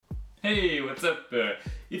Hey, what's up?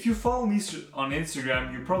 If you follow me on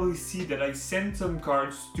Instagram, you probably see that I sent some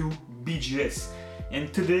cards to BGS.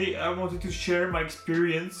 And today I wanted to share my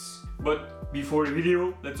experience. But before the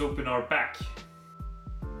video, let's open our pack.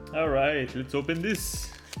 Alright, let's open this.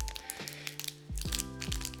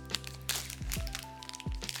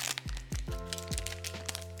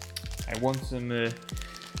 I want some the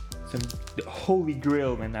Holy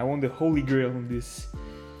Grail, man. I want the Holy Grail on this.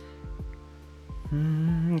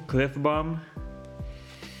 Clefbaum.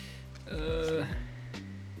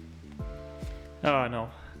 Oh no,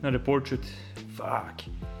 not a portrait. Fuck.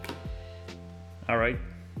 Alright.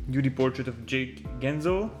 Do the portrait of Jake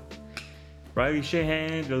Genzel, Riley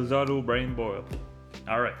Sheehan, Delzato, Brian Boyle.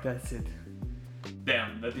 Alright, that's it.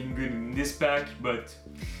 Damn, nothing good in this pack, but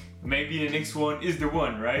maybe the next one is the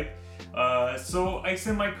one, right? So I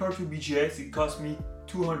sent my card to BGS. It cost me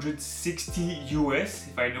 260 US,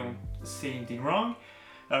 if I don't say anything wrong.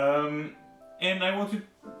 And I wanted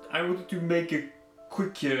to make a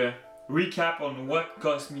quick recap on what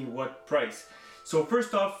cost me what price. So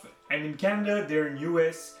first off, I'm in Canada, they're in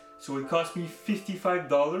US, so it cost me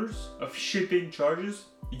 $55 of shipping charges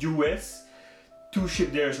US to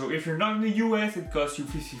ship there. So if you're not in the US, it costs you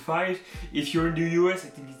 $55. If you're in the US, I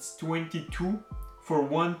think it's $22 for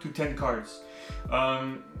 1 to 10 cards.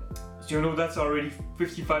 So you know that's already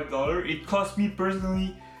 $55. It cost me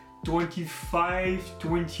personally $20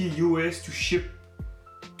 US to ship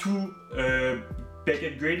to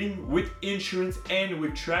Beckett Grading with insurance and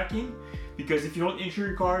with tracking, because if you don't insure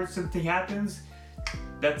your card, something happens,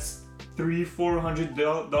 that's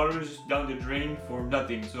 $300-400 down the drain for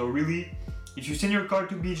nothing. So really, if you send your card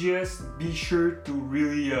to BGS, be sure to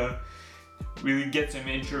really get some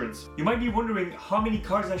insurance. You might be wondering how many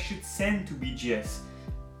cards I should send to BGS.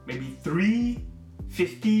 Maybe 3,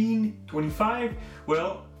 15, 25?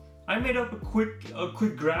 Well, I made up a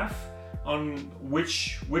quick graph on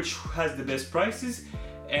which has the best prices,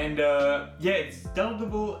 and yeah, it's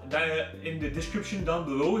downloadable in the description down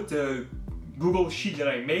below. It's a Google sheet that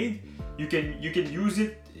I made. You can use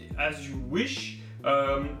it as you wish.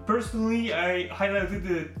 Personally, I highlighted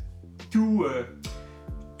the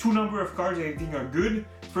two number of cards that I think are good.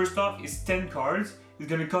 First off is 10 cards. It's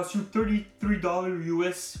gonna cost you $33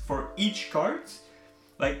 US for each card.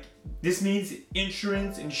 Like, this means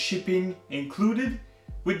insurance and shipping included,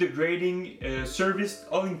 with the grading service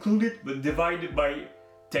all included, but divided by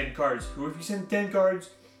 10 cards. So if you send 10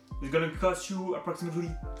 cards, it's gonna cost you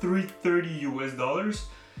approximately $330 US.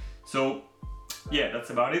 So yeah,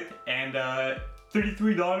 that's about it. And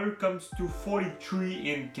 $33 comes to 43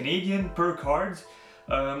 in Canadian per cards.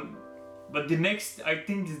 But the next, I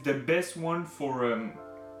think, is the best one for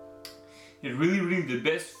really the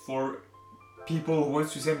best for people who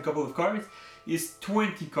wants to send a couple of cards, is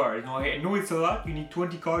 20 cards. Now I know it's a lot. You need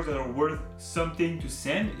 20 cards that are worth something to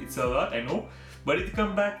send. It's a lot, I know, but it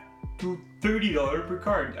comes back to $30 per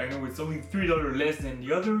card. I know it's only $3 less than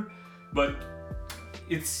the other, but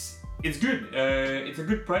it's good. It's a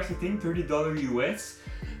good price, I think, $30 US.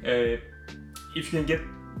 If you can get,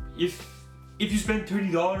 if you spend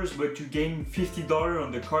 $30 but you gain $50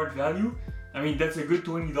 on the card value, I mean, that's a good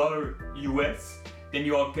 $20 US. Then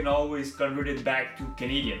you can always convert it back to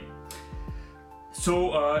Canadian.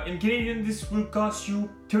 So in Canadian, this will cost you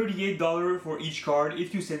 $38 for each card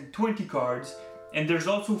if you send 20 cards. And there's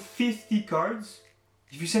also 50 cards.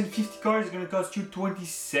 If you send 50 cards, it's gonna cost you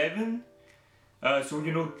 $27. So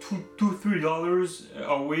you know, $3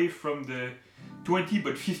 away from the 20,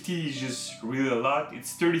 but 50 is just really a lot.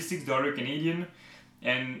 It's $36 Canadian,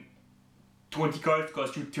 and 20 cards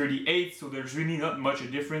cost you 38, so there's really not much a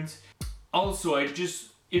difference. Also,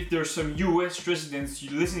 if there's some US residents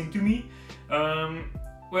listening to me,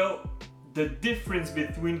 well, the difference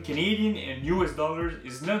between Canadian and US dollars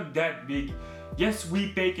is not that big. Yes,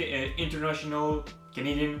 we pay international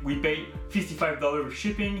Canadian, we pay $55 for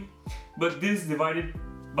shipping, but this divided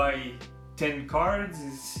by 10 cards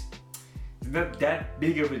is not that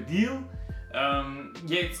big of a deal.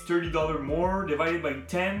 Yeah, it's $30 more divided by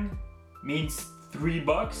 10 means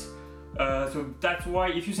 $3. So that's why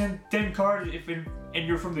if you send 10 cards, and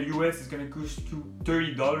you're from the US, it's gonna cost you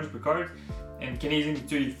 $30 per card, and Canadian is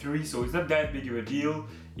 33, so it's not that big of a deal.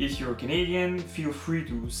 If you're Canadian, feel free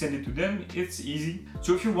to send it to them. It's easy.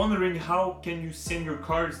 So if you're wondering how can you send your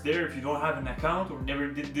cards there if you don't have an account or never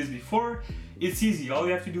did this before, it's easy. All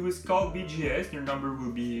you have to do is call BGS. Your number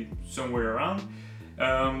will be somewhere around.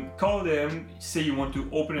 Call them, say you want to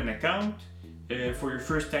open an account for your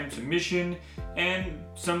first time submission, and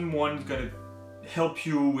someone's gonna help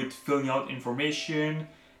you with filling out information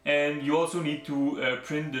And you also need to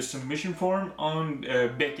print the submission form on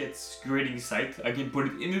Beckett's grading site. I can put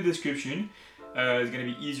it in the description. It's gonna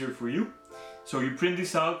be easier for you. So you print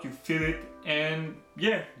this out, you fill it, and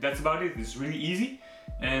yeah, that's about it. It's really easy,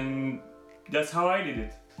 and that's how I did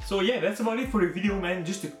it. So yeah, that's about it for the video, man.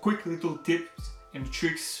 Just a quick little tips and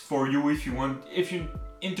tricks for you if you're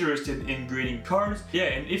interested in grading cars. Yeah,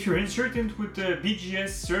 and if you're uncertain with the BGS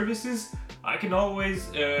services, I can always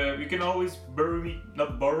you can always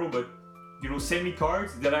not borrow, but you know, send me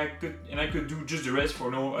cards that I could do just the rest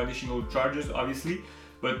for no additional charges, obviously.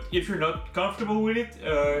 But if you're not comfortable with it,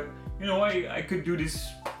 you know, I could do this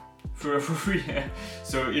for free.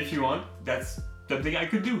 So if you want, that's something I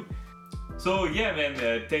could do. So yeah,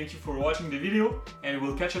 man, thank you for watching the video, and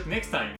we'll catch up next time.